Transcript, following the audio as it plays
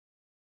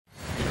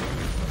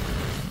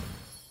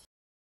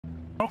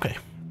Okay,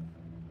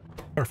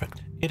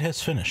 perfect. It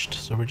has finished,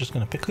 so we're just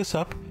going to pick this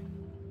up,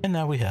 and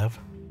now we have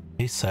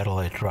a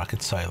satellite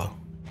rocket silo.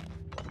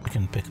 We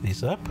can pick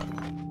these up,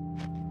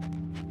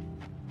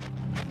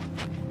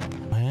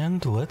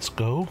 and let's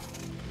go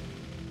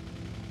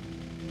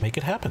make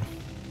it happen.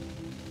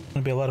 It's going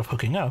to be a lot of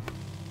hooking up,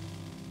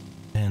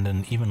 and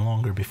then even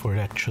longer before it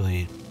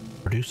actually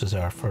produces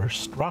our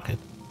first rocket.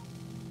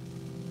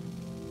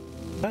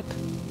 But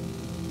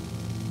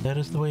that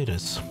is the way it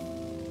is.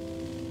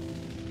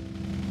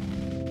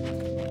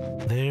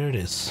 There it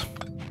is.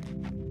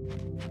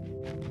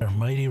 Our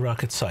mighty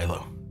rocket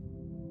silo.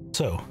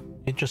 So,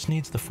 it just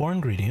needs the 4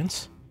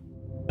 ingredients,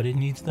 but it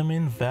needs them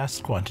in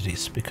vast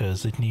quantities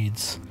because it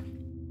needs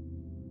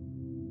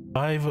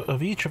 5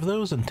 of each of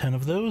those and 10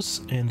 of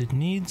those, and it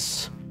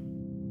needs,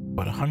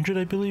 what, 100,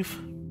 I believe,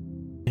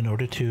 in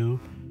order to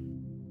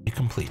be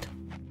complete.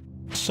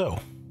 So,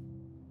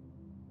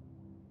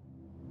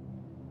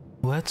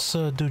 let's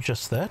do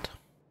just that.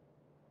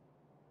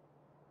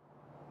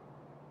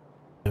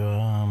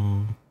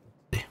 Let's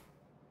see.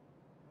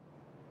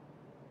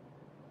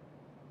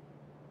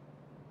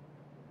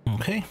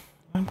 Okay,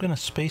 I'm gonna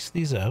space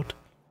these out.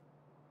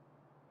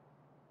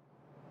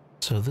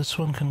 So this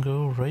one can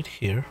go right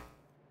here,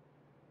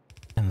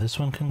 and this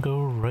one can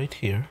go right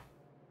here.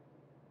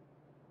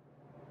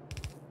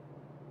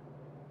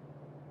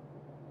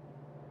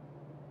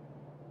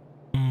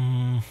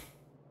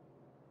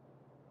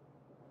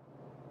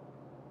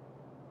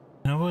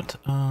 You know what?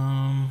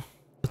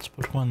 Let's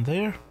put one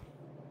there.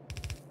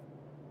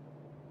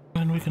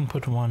 And we can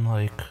put one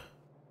like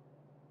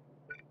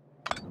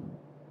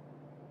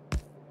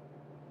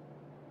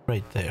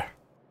right there.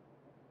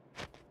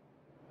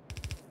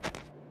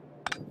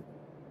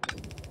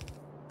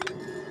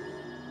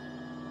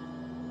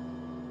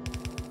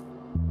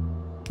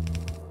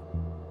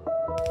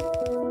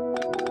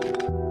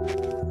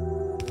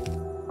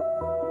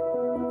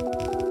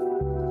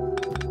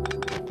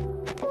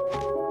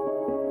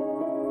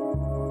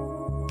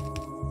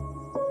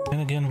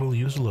 And again, we'll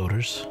use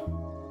loaders.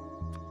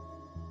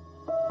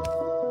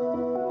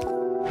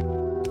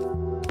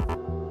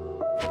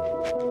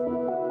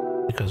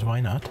 Because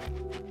why not?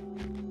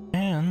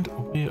 And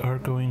we are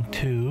going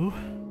to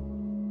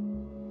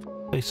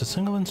place a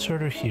single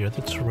inserter here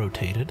that's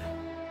rotated.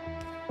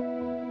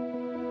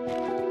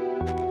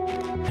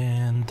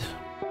 And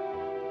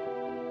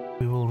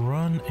we will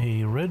run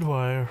a red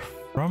wire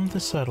from the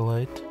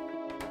satellite.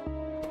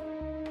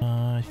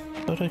 I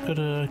thought I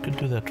could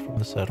do that from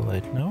the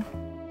satellite, no?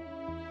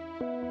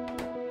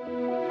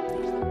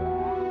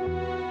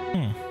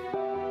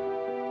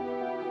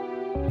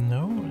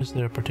 No? Is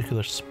there a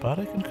particular spot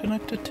I can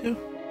connect it to?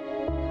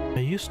 I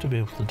used to be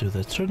able to do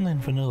that. Certainly in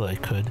vanilla I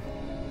could.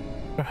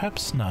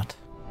 Perhaps not.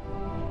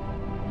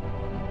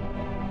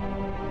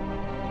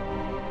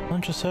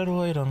 Launch a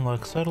satellite,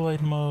 unlock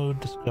satellite mode,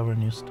 discover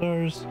new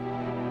stars.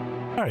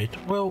 Alright,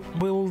 well,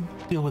 we'll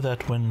deal with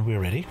that when we're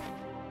ready.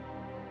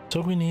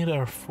 So we need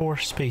our 4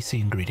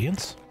 spacey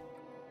ingredients.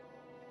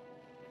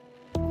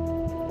 2,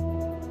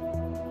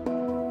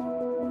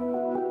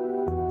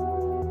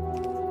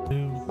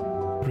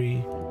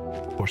 3,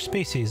 4.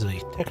 Spacey is a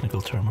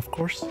technical term, of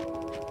course.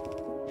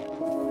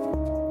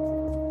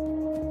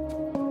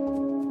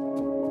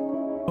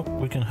 Oh,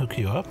 we can hook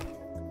you up.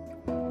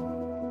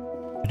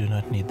 We do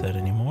not need that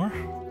anymore.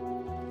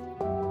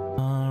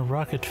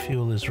 Rocket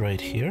fuel is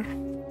right here.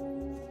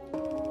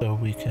 So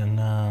we can,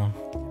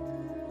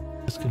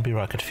 this can be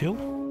rocket fuel.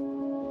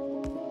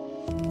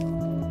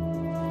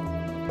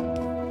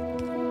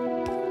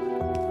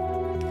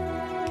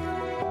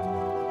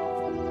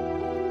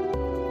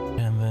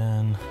 And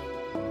then,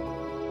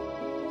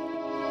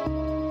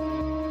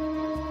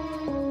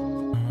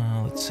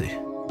 let's see.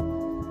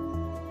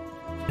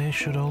 They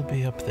should all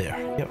be up there.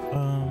 Yep,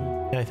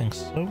 yeah, I think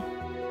so.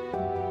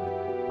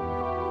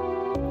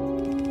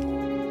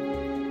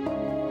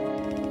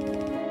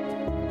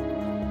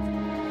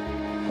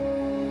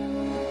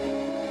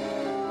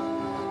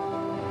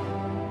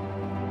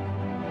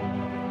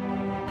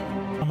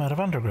 I'm out of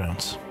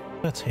undergrounds.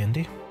 That's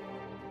handy.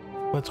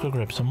 Let's go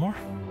grab some more.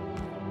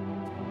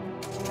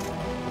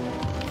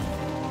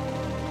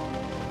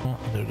 Oh,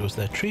 there goes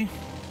that tree.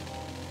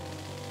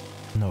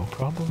 No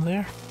problem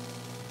there.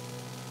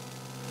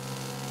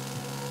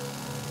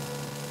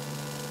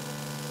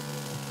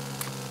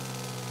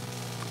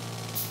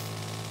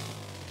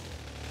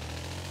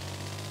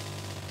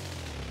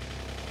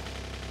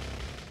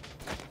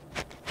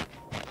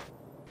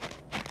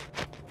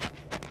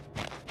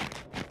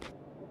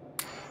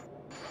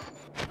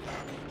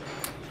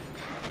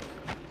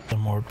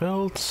 More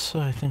belts.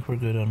 I think we're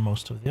good on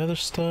most of the other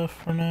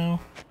stuff for now.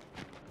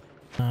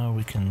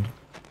 We can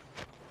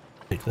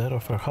take that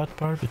off our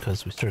hotbar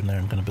because we certainly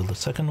aren't going to build a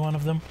second one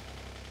of them.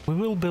 We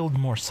will build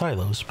more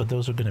silos, but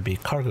those are going to be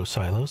cargo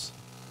silos.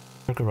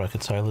 Cargo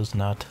rocket silos,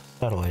 not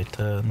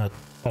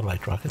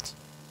satellite rockets.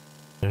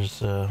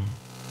 There's, I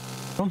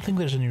don't think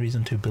there's any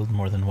reason to build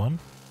more than one.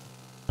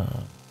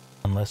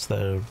 Unless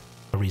a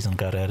reason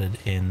got added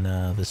in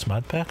this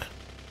mod pack.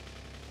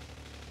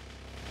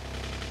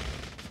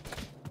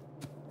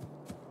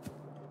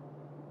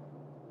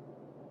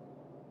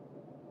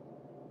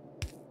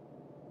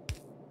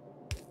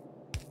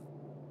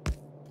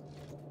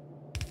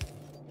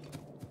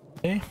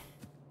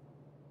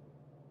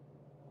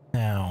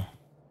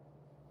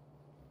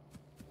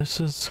 This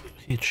is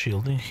heat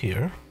shielding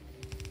here.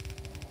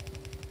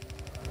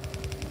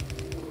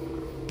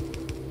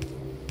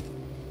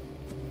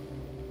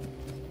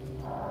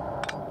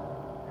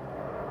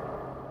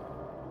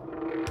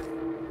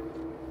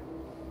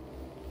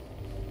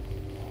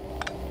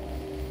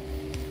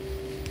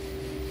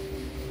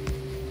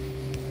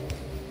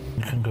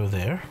 You can go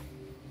there.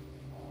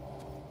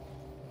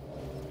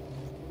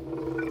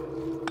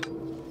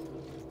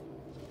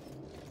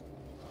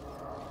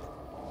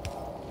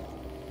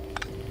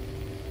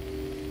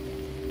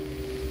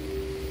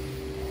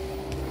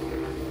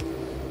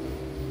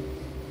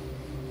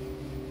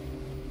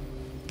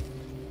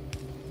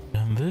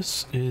 And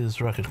this is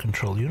rocket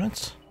control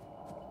units.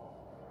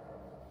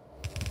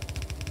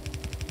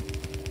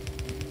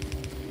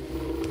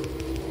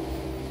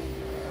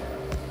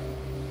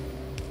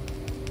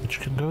 Which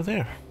can go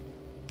there.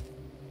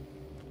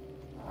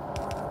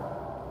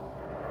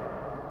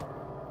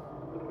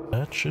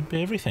 That should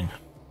be everything.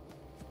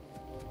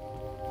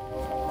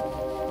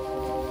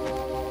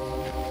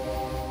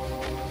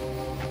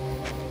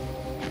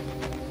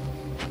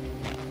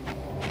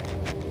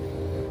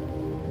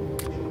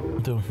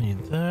 Don't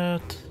need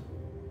that.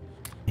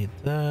 Need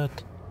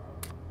that.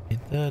 Need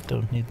that.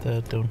 Don't need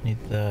that. Don't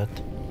need that.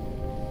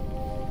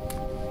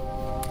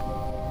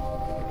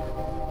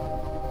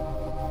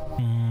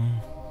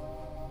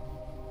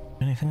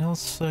 Anything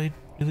else I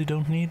really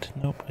don't need?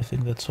 Nope, I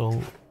think that's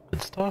all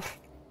good stuff.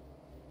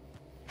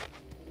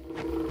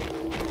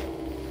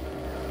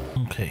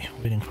 Okay,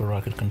 waiting for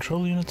rocket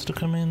control units to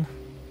come in.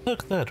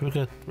 Look at that, we're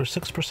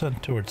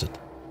 6% towards it.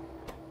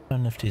 How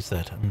nifty is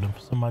that? And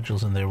some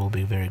modules in there will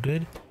be very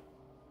good.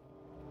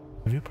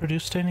 Have you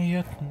produced any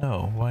yet?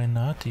 No, why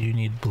not? You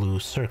need blue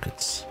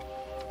circuits.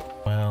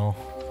 Well,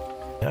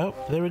 oh,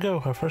 there we go.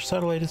 Our first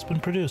satellite has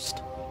been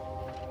produced.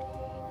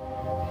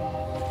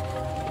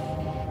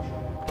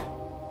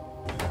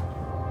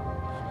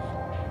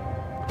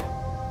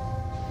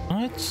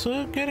 It's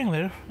getting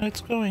there.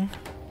 It's going.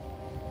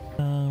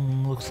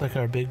 Looks like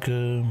our big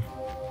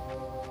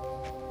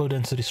low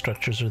density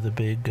structures are the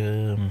big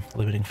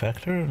limiting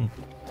factor, and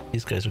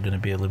these guys are going to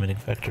be a limiting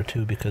factor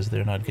too because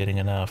they're not getting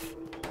enough.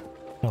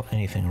 Well,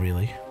 anything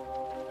really.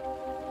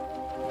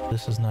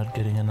 This is not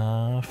getting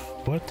enough.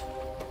 What?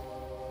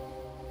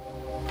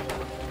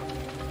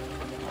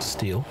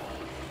 Steel.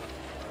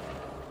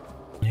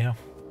 Yeah.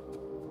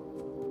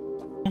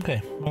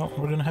 Okay, well,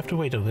 we're gonna have to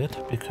wait a bit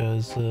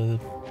because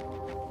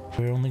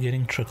we're only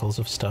getting trickles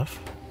of stuff.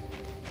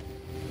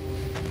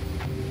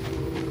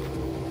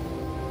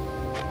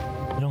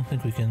 I don't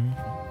think we can...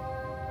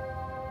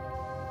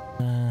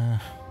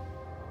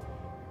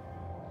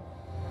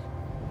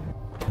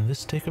 Can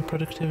this take a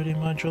productivity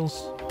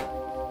modules?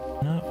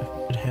 No, if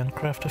we could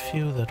handcraft a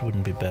few, that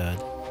wouldn't be bad.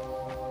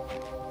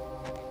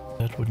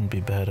 That wouldn't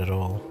be bad at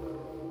all.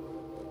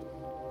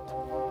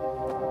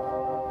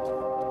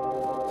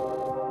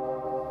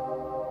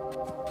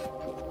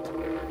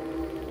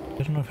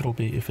 I don't know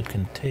if it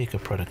can take a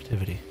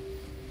productivity.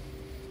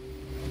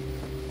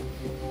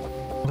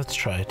 Let's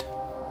try it.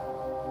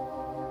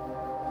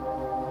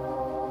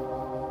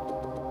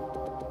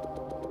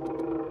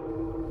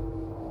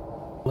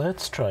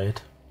 Let's try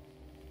it.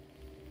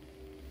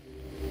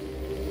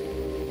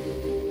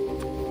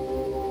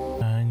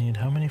 I need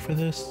how many for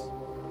this?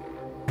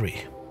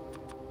 3.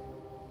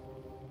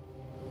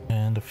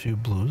 And a few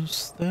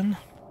blues then.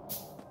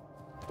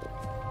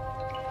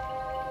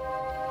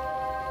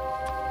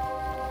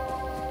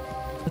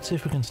 Let's see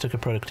if we can stick a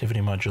productivity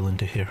module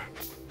into here.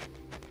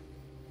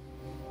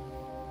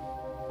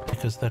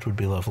 Because that would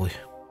be lovely.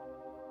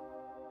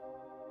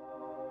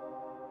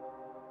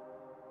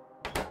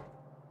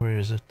 Where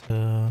is it?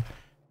 There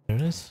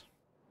it is.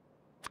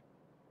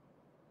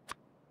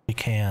 We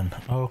can.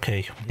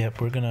 Okay,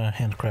 yep, we're gonna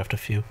handcraft a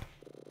few.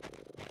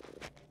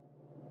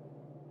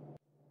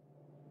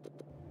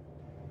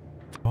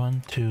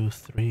 1, 2,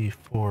 3,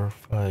 4,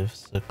 5,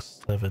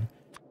 6, 7,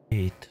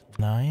 8,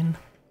 9.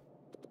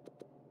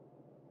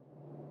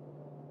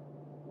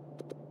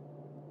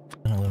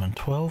 10, 11,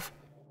 12.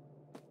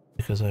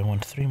 Because I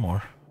want 3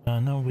 more.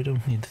 No, we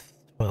don't need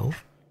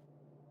 12.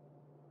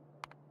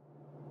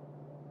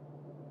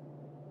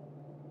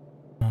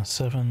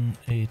 7,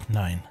 8,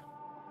 9.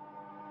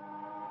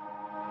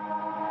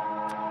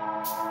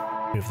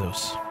 3 of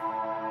those.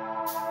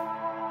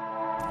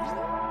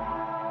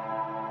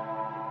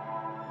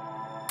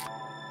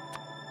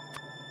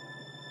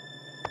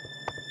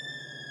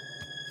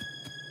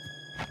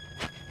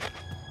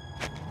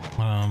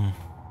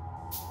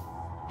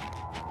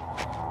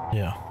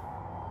 Yeah.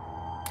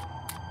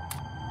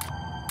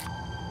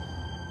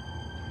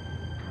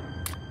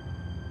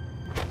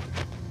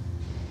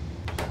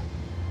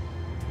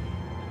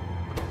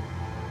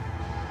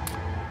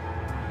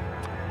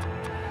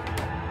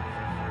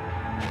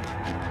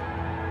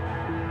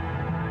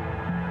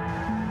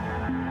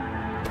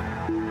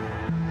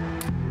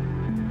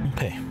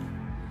 Okay.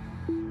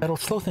 That'll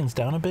slow things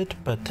down a bit,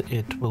 but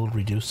it will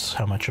reduce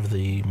how much of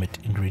the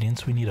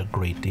ingredients we need a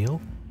great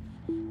deal.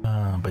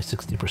 By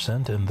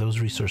 60%, and those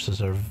resources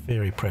are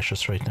very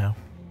precious right now.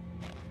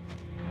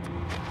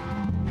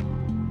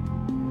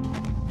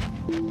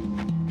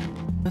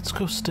 let's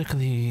go stick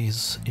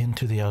these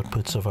into the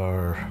outputs of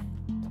our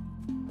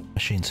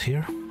machines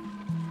here,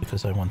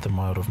 because I want them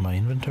out of my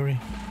inventory.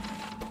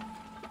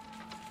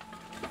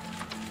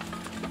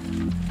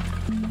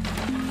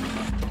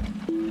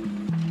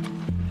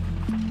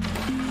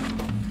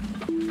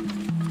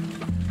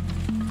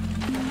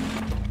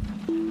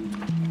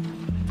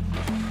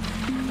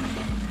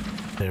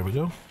 There we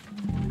go.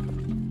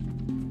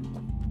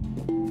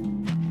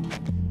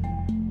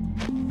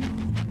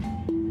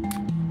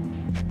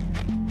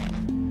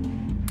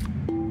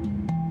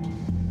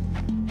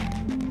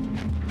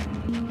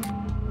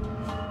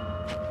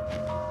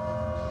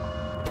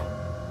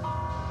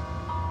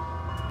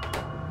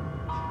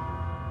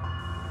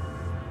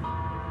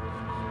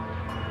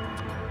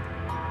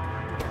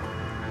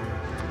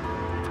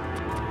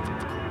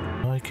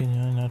 Why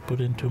can I not put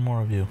in 2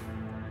 more of you?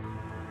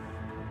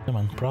 Come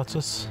on,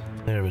 process.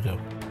 There we go.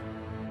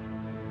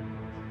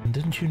 And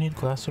didn't you need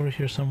glass over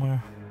here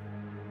somewhere?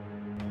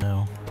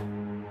 No.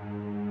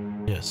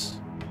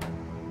 Yes.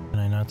 Can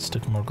I not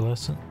stick more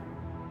glass in?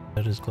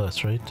 That is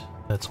glass, right?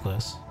 That's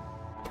glass.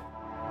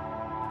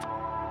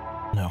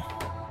 No.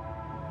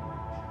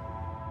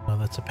 Oh,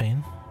 that's a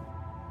pain.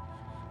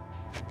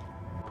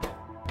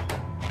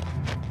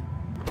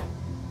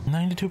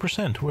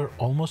 92%. We're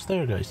almost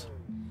there, guys.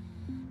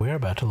 We're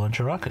about to launch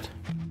a rocket.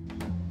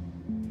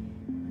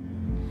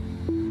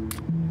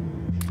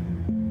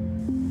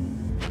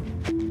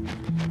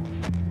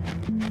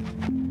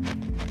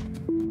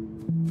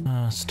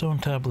 Stone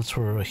tablets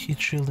were a heat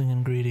shielding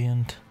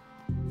ingredient,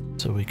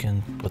 so we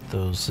can put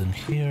those in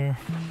here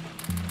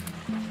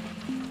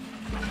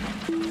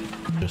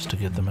just to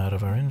get them out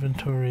of our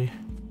inventory.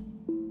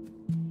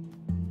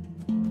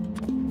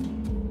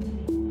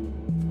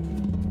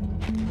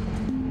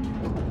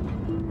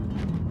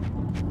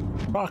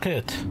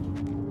 Rocket!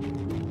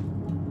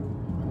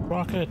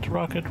 Rocket,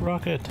 rocket,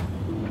 rocket!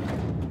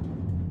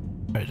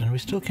 Right, and we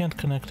still can't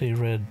connect a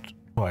red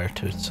wire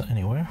to it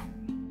anywhere.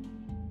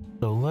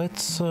 So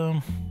let's, we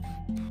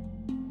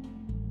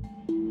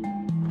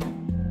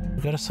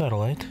got a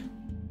satellite.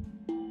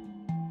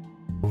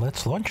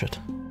 Let's launch it.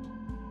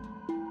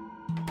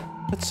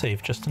 Let's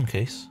save just in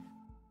case.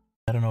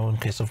 I don't know in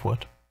case of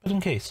what, but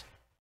in case.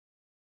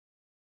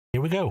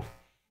 Here we go.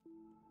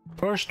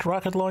 First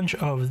rocket launch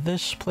of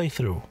this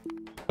playthrough.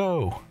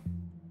 Go!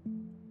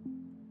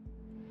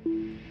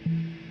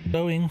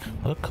 Going.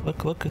 Look,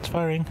 look, look, it's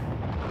firing.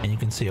 And you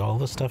can see all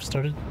the stuff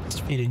started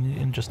feeding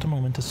in just a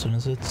moment as soon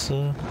as it's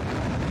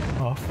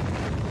off.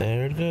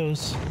 There it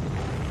goes.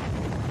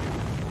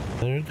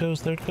 There it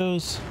goes, there it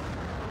goes.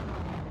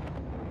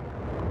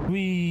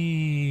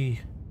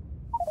 Whee!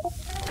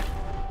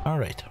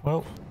 Alright,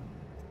 well.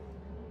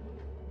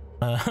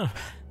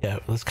 Yeah,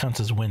 this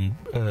counts as win.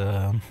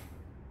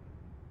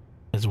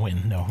 As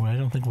win. No, I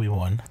don't think we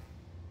won.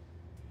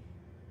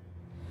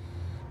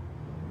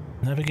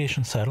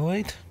 Navigation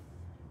satellite.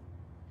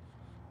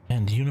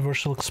 And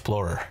Universal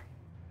Explorer.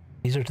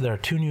 There are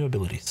 2 new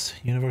abilities.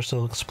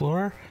 Universal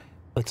Explorer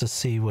lets us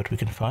see what we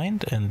can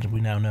find, and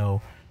we now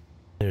know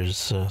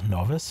there's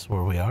Novice,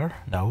 where we are.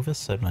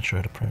 Novice, I'm not sure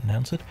how to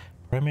pronounce it.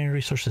 Primary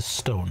resource is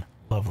stone.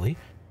 Lovely.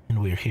 And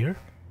we're here.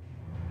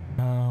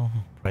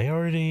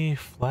 Priority,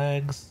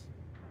 flags,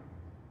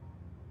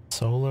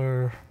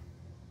 solar...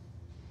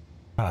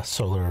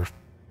 solar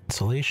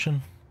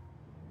insulation.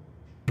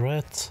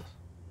 Threats.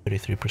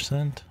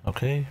 33%.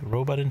 Okay.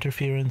 Robot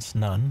interference,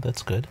 none.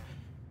 That's good.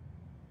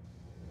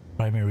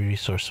 Primary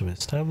resource we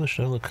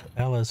established. Oh look,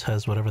 Alice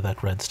has whatever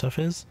that red stuff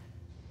is.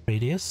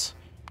 Radius.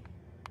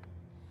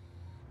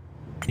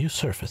 New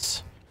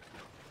surface.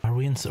 Are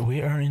we in?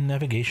 We are in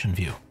navigation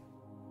view.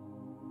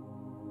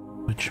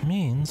 Which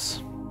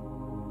means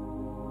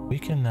we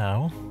can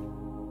now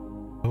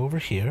go over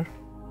here.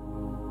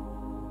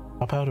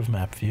 Hop out of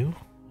map view.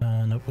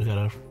 Nope, we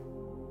gotta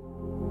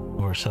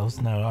ourselves.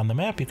 Now on the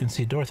map you can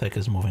see Dorthek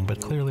is moving, but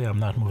clearly I'm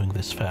not moving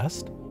this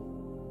fast.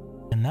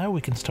 And now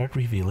we can start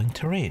revealing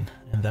terrain,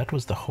 and that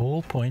was the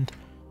whole point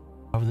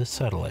of this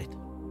satellite.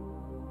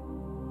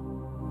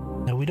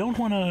 Now we don't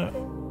want to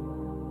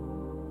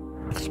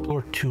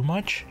explore too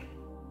much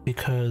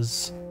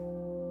because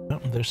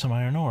there's some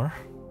iron ore.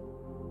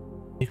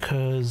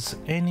 Because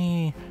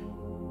any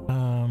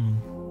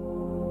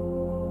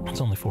it's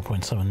only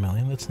 4.7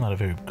 million. That's not a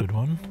very good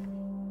one.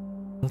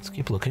 Let's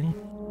keep looking.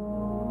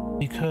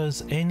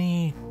 Because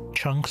any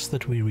chunks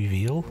that we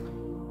reveal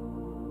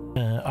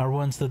are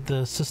ones that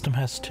the system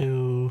has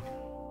to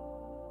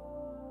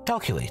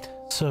calculate.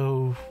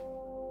 So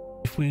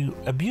if we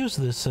abuse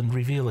this and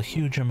reveal a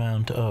huge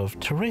amount of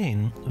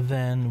terrain,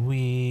 then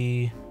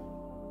we're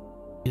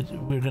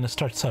going to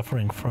start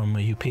suffering from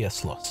a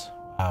UPS loss.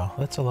 Wow,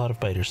 that's a lot of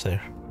biters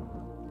there.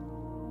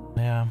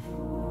 Yeah.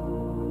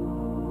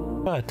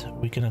 But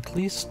we can at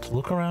least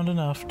look around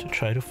enough to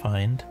try to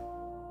find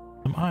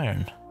some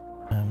iron.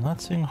 I'm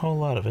not seeing a whole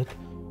lot of it.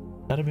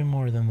 Gotta be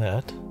more than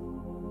that.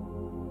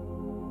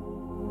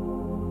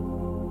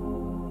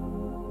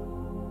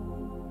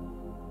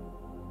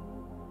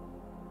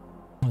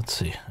 Let's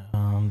see.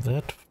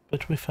 That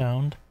bit we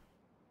found.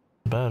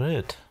 About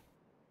it.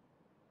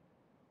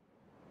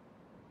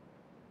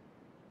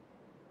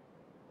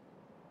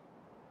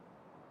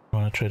 I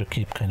want to try to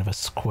keep kind of a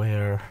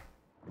square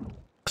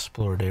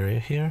explored area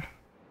here.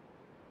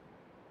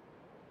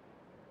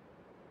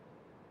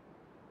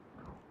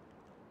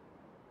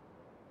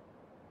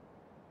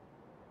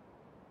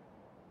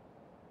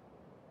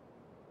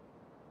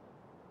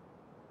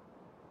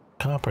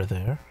 Copper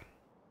there.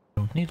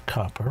 Don't need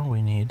copper,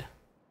 we need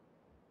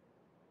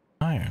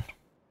iron.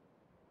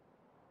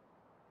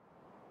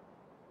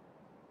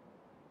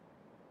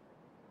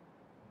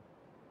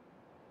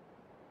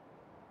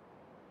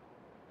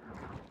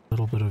 A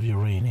little bit of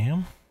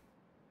uranium.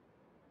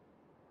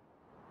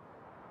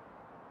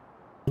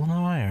 Still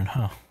no iron,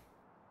 huh?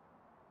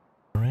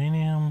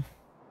 Uranium.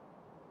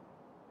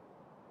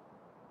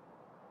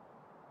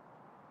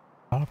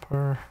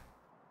 Copper.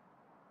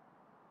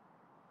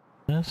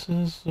 This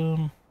is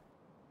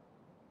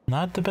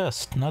not the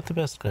best,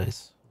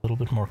 guys. A little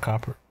bit more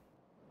copper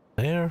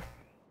there.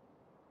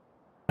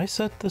 I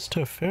set this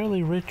to a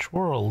fairly rich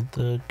world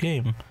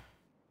game,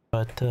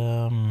 but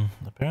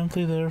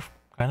apparently they're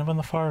kind of on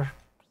the far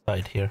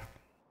side here.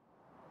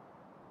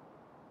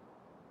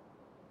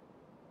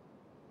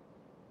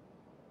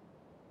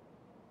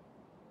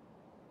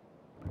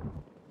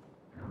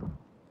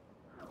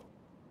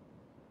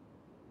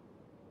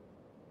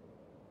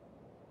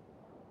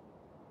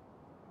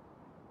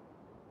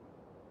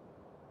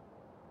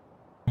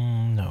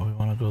 No, we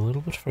want to go a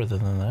little bit further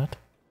than that.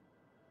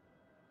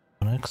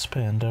 We want to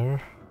expand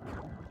our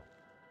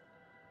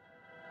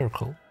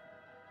circle.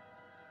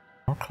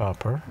 More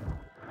copper.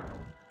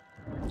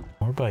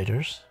 More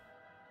biters.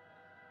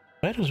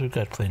 Biters we've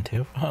got plenty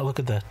of. Oh, look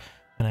at that.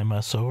 When I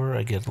mouse over,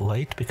 I get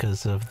light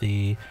because of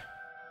the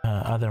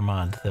other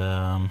mod,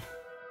 the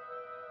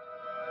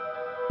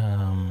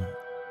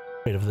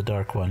Fate of the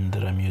Dark one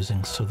that I'm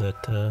using, so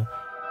that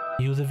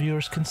you, the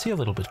viewers, can see a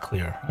little bit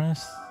clearer.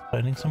 Nice.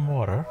 Finding some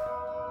water.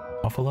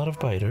 Awful lot of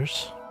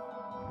biters.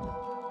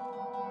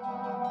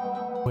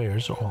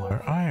 Where's all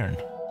our iron?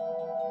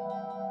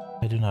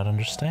 I do not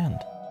understand.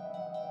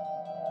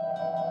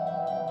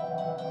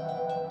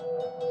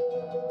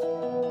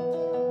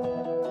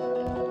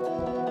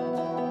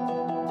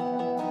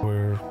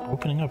 We're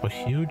opening up a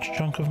huge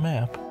chunk of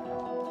map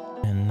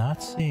and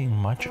not seeing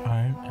much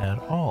iron at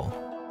all.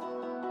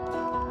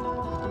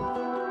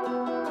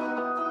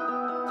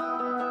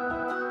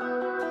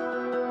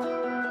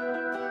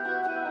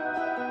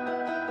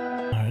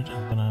 Alright,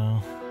 I'm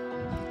gonna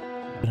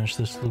finish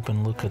this loop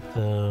and look at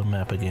the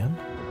map again.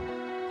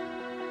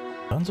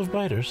 Tons of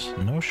biters,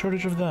 no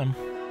shortage of them.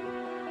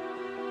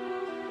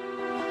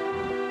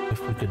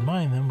 If we could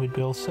mine them, we'd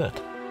be all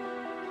set.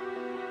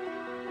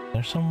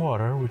 There's some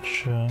water,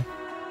 which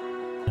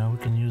now we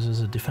can use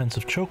as a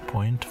defensive choke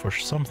point for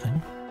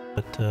something,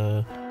 but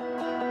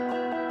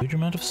huge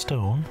amount of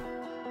stone,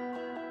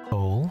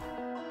 coal,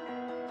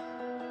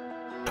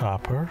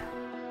 copper,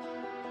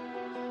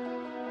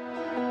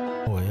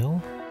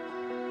 oil,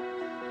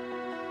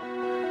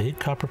 big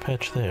copper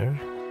patch there,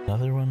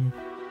 another one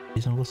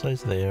reasonable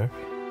size there,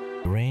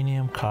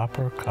 uranium,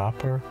 copper.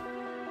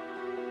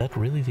 Is that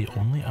really the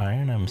only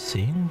iron I'm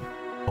seeing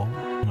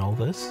in all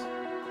this?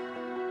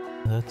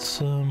 That's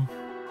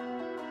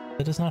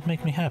that does not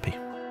make me happy.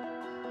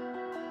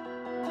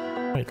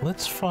 Right,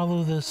 let's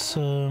follow this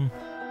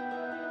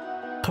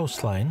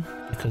coastline,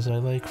 because I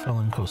like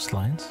following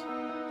coastlines.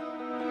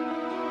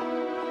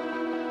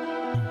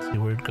 Let's see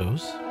where it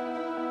goes.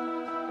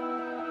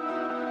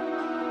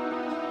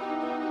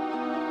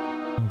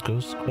 It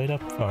goes quite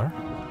up far.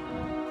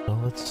 So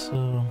let's see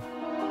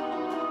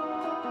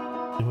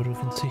what we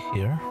can see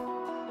here.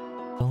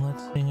 Still not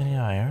seeing any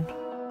iron.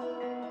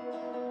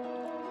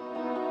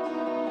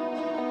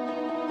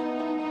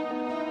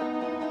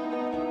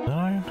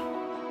 Iron.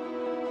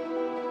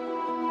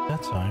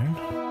 That's iron.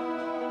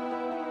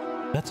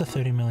 That's a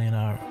 30 million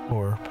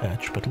ore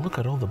patch, but look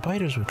at all the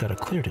biters we've got to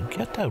clear to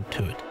get out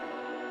to it.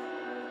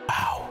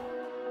 Wow.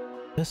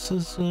 This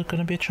is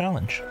gonna be a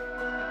challenge.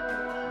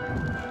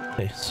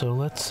 Okay, so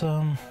let's,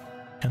 can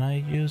I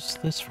use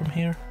this from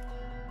here?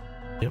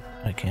 Yep,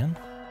 I can.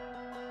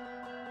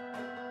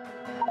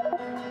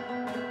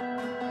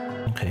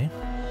 Okay.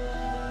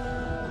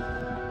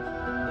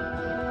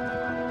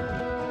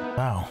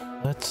 Wow,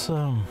 that's, I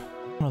don't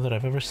know that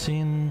I've ever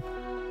seen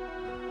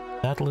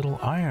that little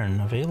iron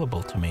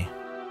available to me.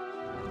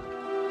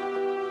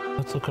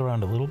 Let's look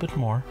around a little bit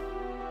more,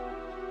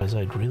 because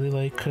I'd really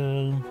like,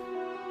 a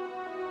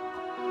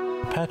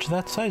patch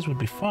that size would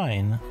be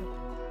fine.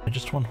 I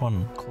just want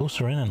one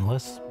closer in and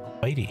less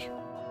bitey.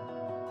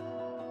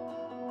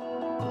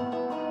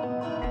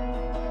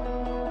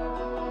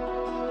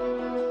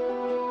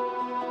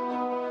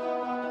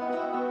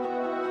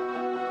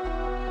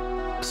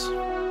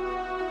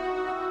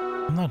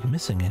 I'm not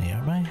missing any,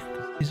 am I?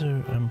 'Cause these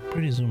are, I'm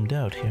pretty zoomed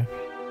out here.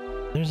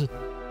 There's a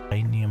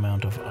tiny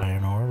amount of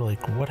iron ore.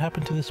 Like, what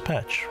happened to this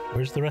patch?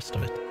 Where's the rest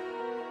of it?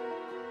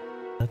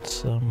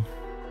 That's,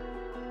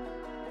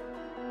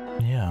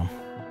 yeah.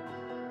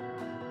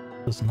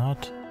 Does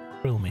not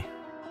thrill me.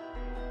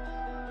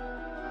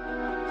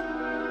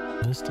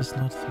 This does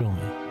not thrill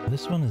me.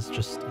 This one is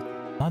just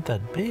not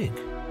that big.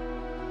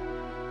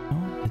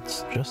 No,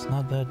 it's just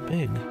not that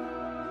big.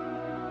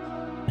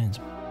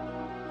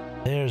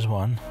 There's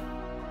one.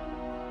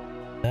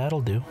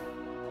 That'll do.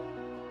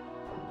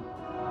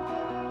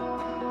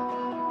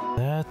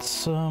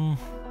 That's a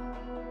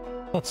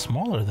lot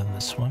smaller than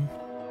this one,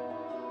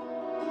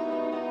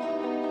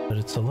 but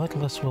it's a lot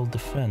less well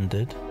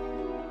defended,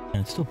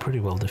 and it's still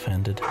pretty well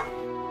defended.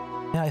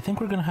 Yeah, I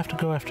think we're gonna have to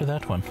go after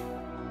that one.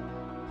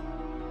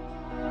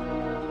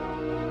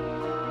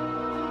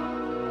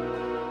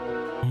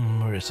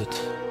 Where is it?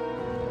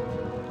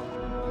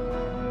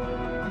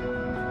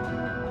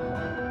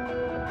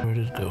 Where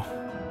did it go?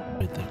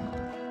 Right there.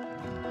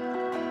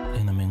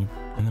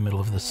 In the middle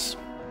of this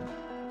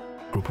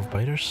group of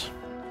biters.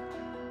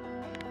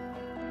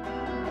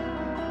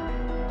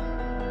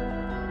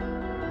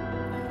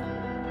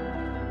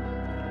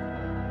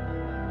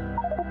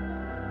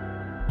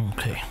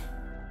 Okay.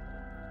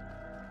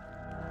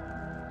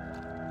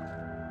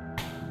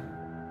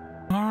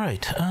 All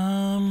right.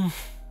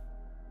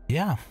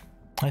 Yeah.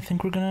 I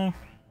think we're gonna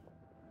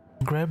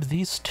grab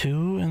these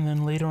two and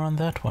then later on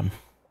that one.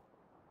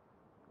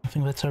 I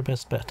think that's our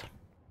best bet.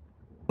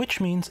 Which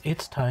means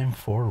it's time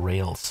for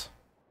rails.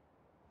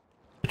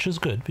 Which is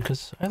good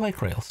because I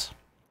like rails.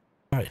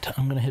 Alright,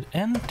 I'm gonna hit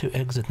N to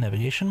exit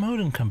navigation mode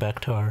and come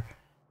back to our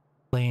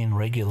plain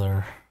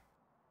regular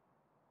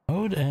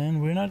mode,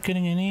 and we're not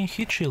getting any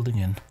heat shielding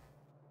in.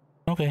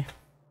 Okay.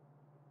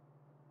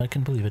 I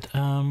can believe it.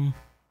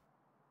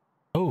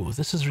 Oh,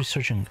 this is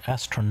researching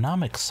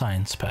astronomic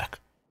science pack.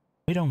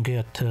 We don't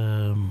get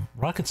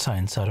rocket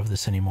science out of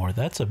this anymore.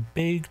 That's a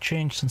big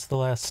change since the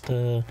last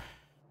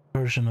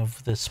version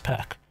of this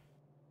pack.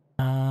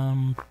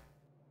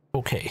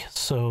 Okay,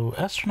 so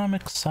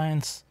astronomic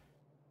science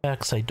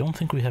packs I don't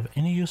think we have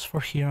any use for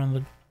here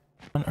on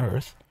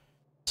Earth.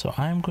 So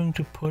I'm going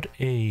to put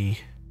a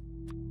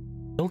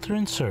filter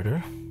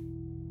inserter.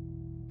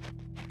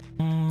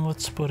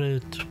 Let's put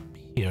it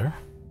here.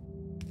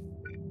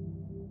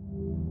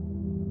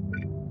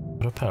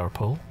 Put a power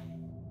pole.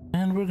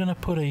 And we're gonna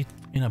put it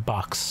in a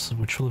box,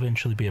 which will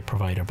eventually be a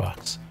provider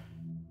box.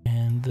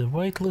 And the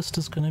whitelist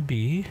is gonna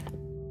be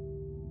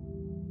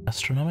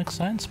astronomic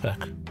science pack.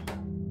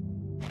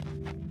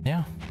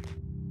 Yeah.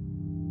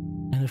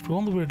 And if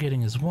all we're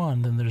getting is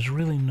one, then there's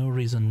really no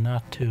reason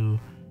not to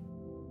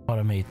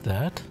automate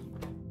that.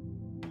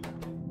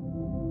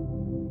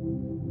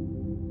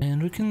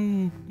 And we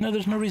can... No,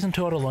 there's no reason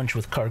to auto-launch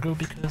with cargo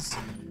because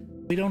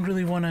we don't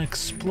really want to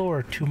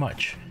explore too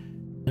much.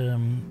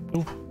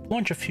 We'll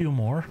launch a few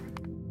more,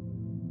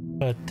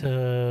 but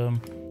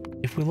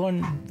if we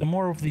launch, the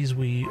more of these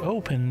we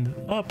open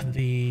up,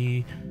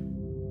 the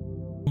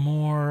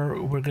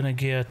more we're gonna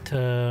get,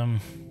 the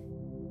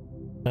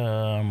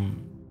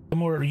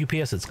more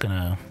UPS it's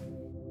gonna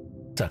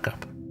suck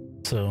up.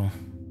 So,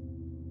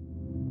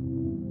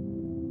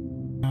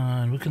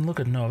 and we can look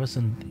at Novus,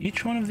 and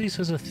each one of these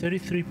has a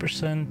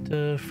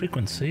 33%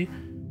 frequency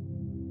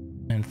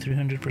and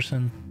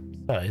 300%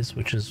 size,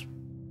 which is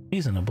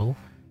reasonable.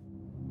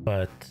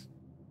 But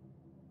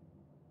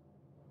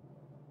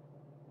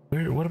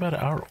what about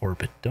our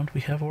orbit? Don't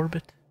we have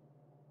orbit?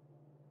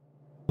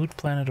 Food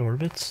planet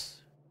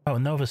orbits? Oh,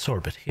 Novus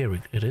orbit. Here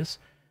it is.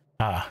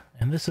 Ah,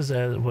 and this is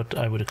what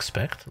I would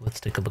expect. Let's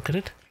take a look at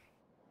it.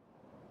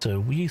 So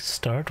we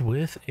start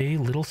with a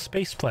little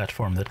space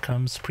platform that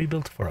comes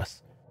pre-built for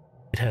us.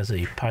 It has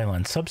a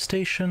pylon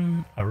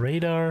substation, a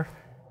radar,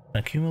 an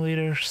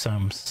accumulator,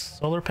 some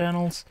solar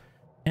panels,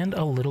 and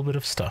a little bit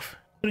of stuff,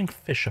 including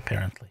fish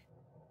apparently.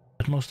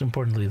 But most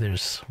importantly,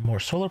 there's more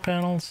solar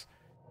panels,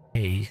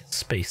 a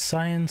space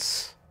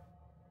science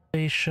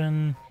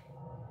station.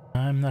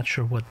 I'm not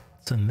sure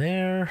what's in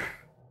there.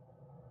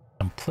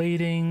 Some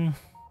plating,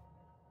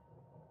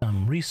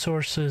 some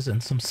resources,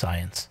 and some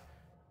science.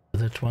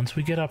 So that once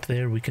we get up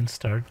there, we can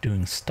start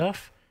doing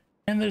stuff.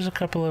 And there's a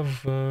couple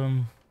of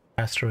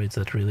asteroids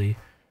that really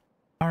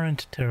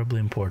aren't terribly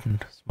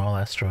important. Small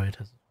asteroid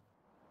has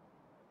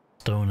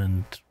stone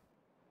and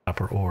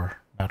copper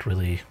ore. Not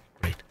really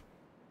great.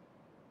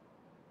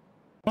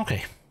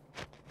 Okay.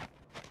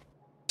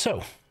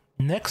 So,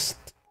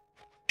 next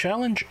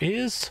challenge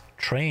is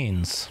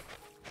trains.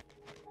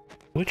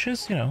 Which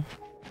is, you know,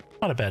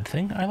 not a bad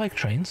thing. I like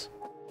trains.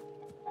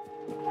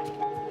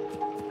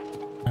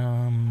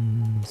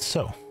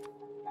 So.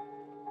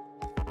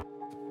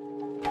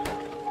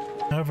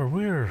 However,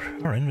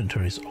 our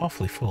inventory is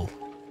awfully full.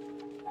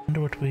 Wonder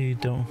what we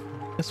don't...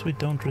 I guess we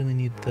don't really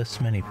need this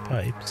many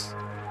pipes.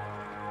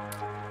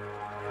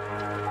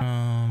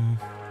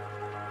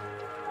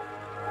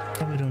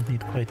 Probably don't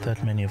need quite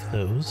that many of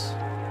those.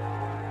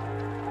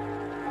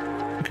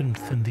 We can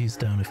thin these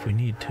down if we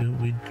need to.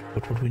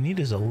 But what we need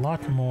is a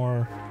lot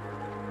more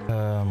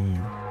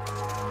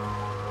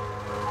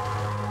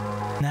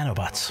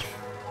nanobots.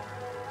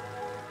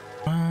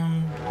 You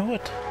know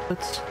what?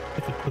 Let's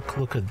take a quick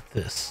look at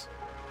this.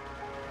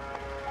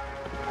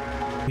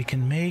 We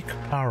can make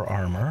power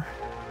armor.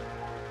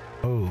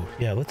 Oh,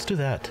 yeah, let's do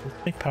that.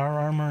 Let's make power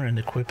armor and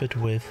equip it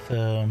with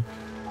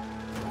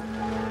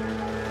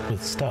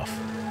stuff,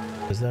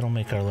 because that'll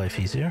make our life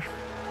easier.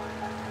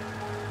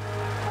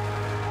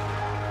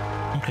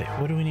 Okay,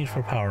 what do we need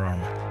for power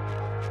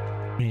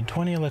armor? We need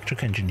 20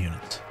 electric engine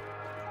units.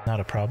 Not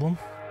a problem.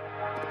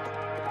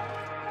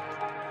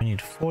 We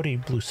need 40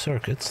 blue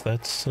circuits.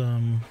 That's,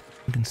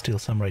 we can steal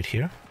some right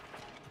here.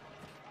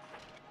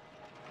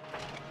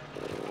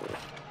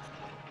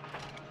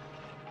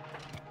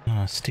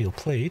 Steel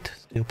plate.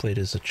 Steel plate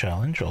is a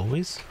challenge,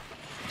 always.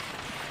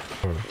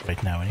 Or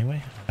right now,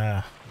 anyway.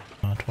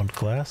 Not want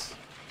glass.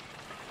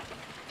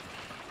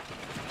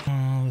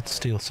 Let's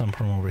steal some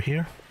from over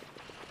here.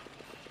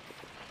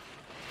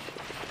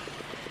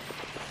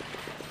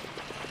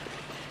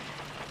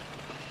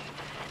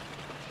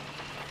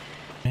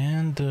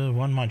 And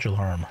one modular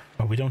armor.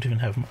 Oh, we don't even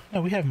have...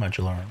 No, we have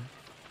modular armor.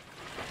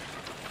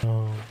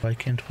 So why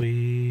can't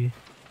we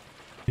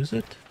use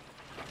it?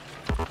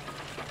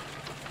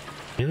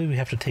 Really, we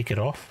have to take it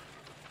off?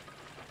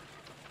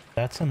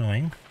 That's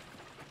annoying.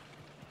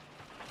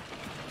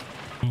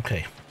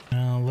 Okay,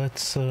 now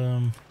let's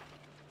dump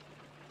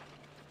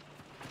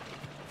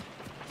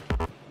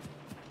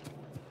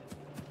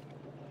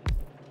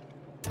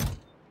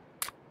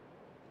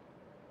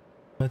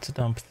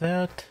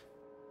that.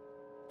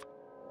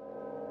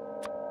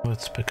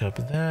 Let's pick up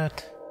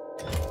that.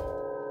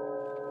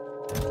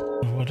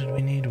 What did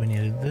we need? We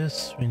needed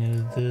this, we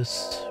needed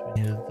this,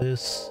 we needed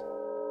this.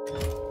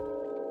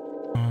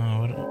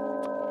 What?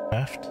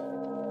 Craft?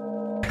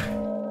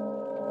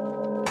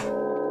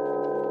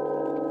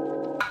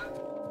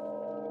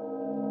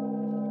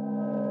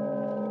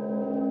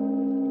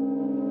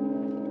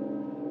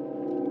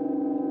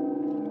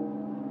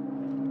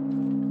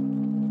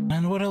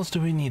 And what else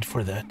do we need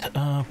for that?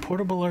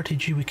 Portable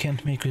RTG, we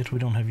can't make it, we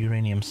don't have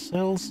uranium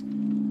cells.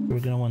 We're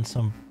gonna want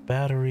some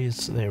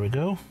batteries. There we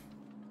go.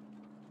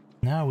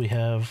 Now we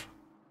have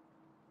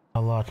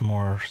a lot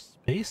more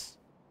space.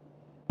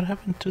 What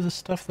happened to the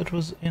stuff that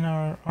was in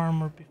our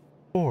armor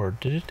before?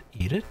 Did it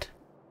eat it?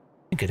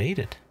 I think it ate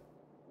it.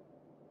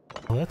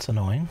 Well, that's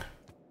annoying.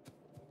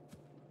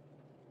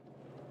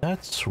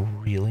 That's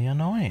really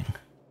annoying.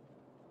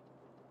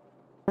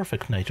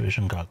 Perfect night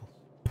vision goggles.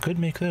 We could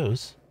make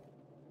those.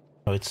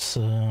 Oh, it's,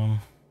 that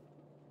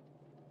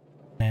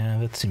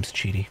seems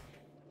cheaty.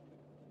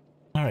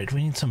 Alright,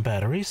 we need some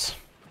batteries.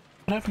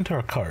 What happened to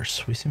our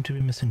cars? We seem to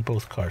be missing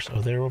both cars.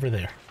 Oh, they're over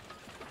there.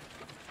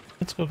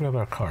 Let's go grab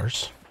our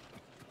cars.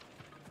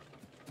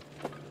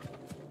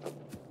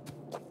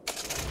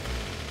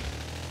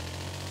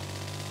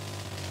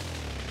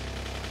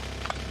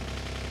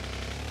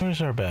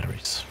 Where's our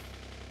batteries?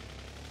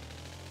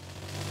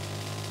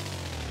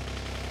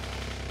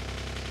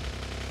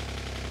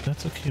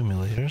 That's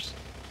accumulators.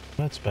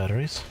 That's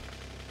batteries.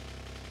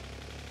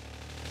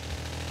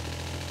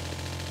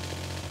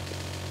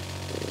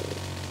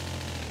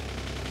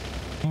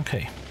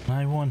 Okay,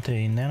 I want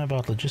a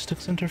nanobot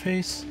logistics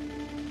interface.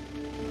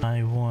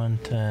 I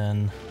want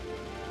an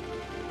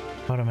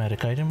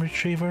automatic item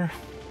retriever.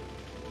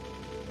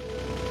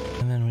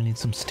 And then we need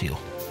some steel.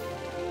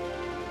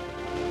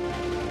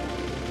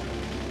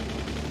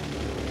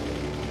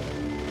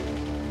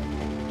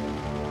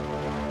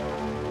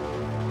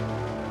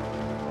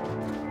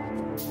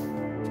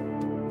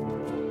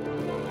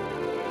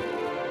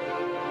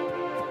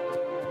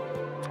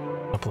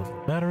 A couple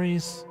of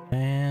batteries,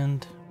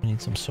 and we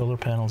need some solar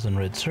panels and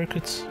red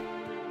circuits.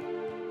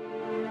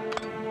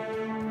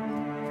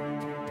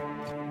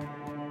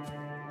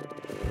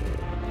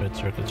 Red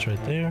circuits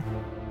right there.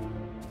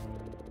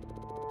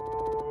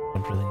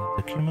 Don't really need the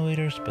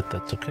accumulators, but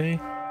that's okay.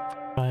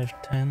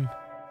 5, 10. I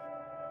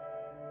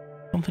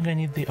don't think I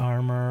need the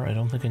armor. I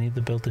don't think I need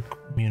the built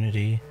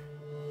immunity.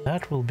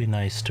 That will be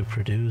nice to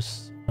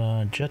produce.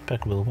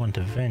 Jetpack we'll want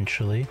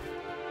eventually.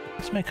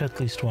 Let's make at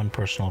least one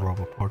personal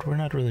roboport. We're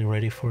not really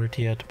ready for it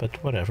yet,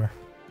 but whatever.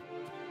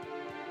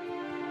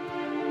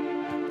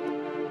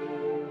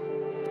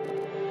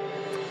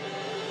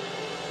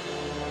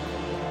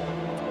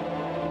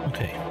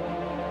 Okay,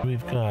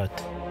 we've got...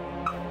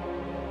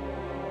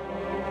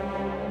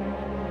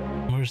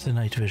 Where's the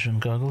night vision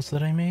goggles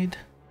that I made?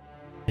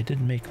 I did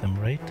make them,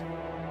 right?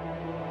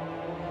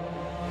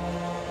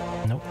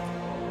 Nope,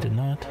 did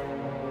not.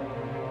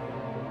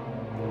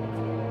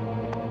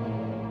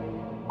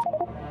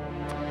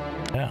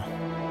 Yeah,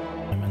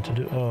 I meant to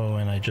do... Oh,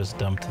 and I just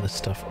dumped this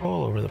stuff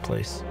all over the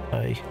place.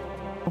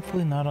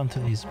 Hopefully not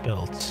onto these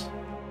belts.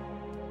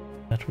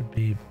 That would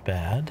be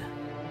bad.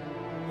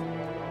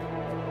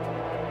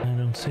 I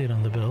don't see it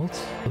on the belt,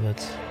 so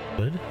that's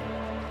good.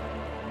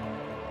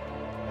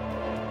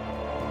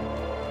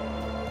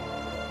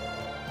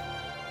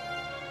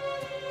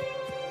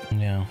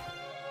 Yeah.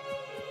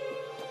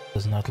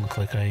 Does not look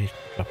like I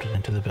dropped it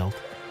into the belt.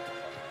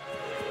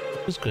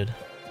 It was good.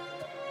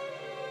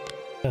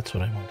 That's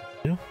what I wanted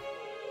to do.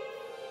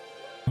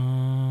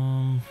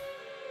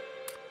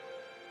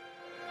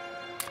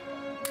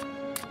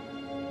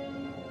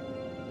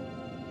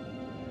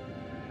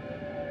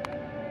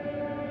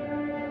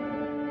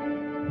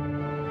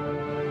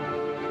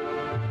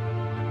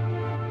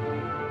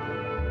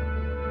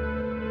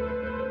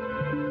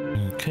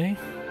 Okay.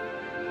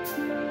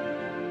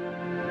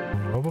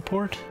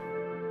 Roboport.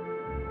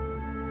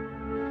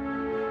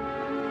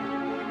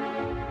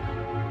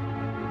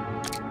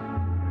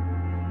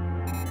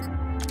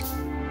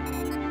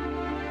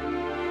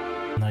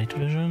 night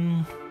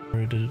vision.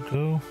 Where did it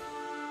go?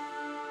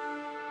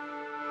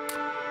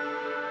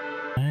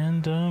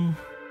 And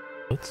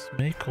let's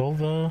make all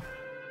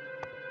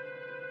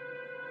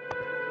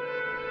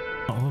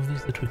of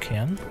these that we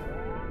can.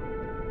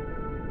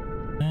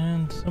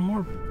 And some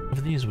more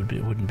of these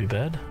wouldn't be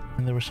bad.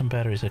 And there were some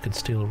batteries I could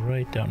steal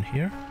right down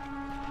here.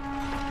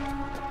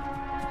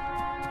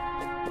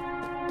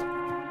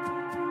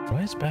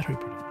 Why is battery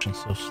production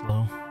so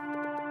slow?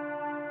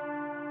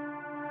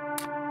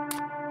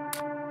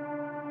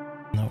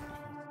 Nope.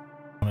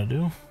 What I want to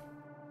do?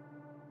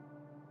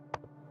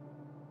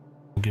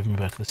 Give me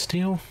back the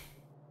steel.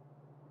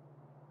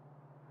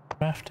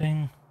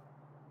 Crafting.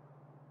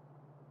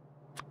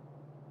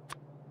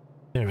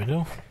 There we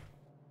go.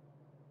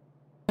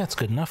 That's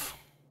good enough.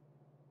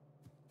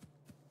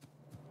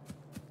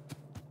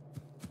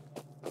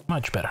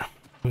 Much better.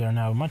 We are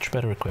now much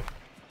better equipped.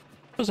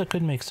 Suppose I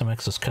could make some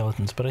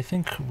exoskeletons, but I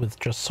think with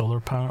just solar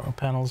power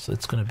panels,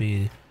 it's going to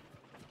be...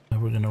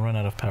 we're going to run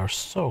out of power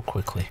so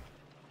quickly.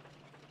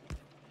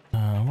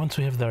 Once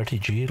we have the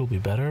RTG, it'll be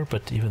better,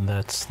 but even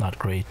that's not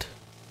great.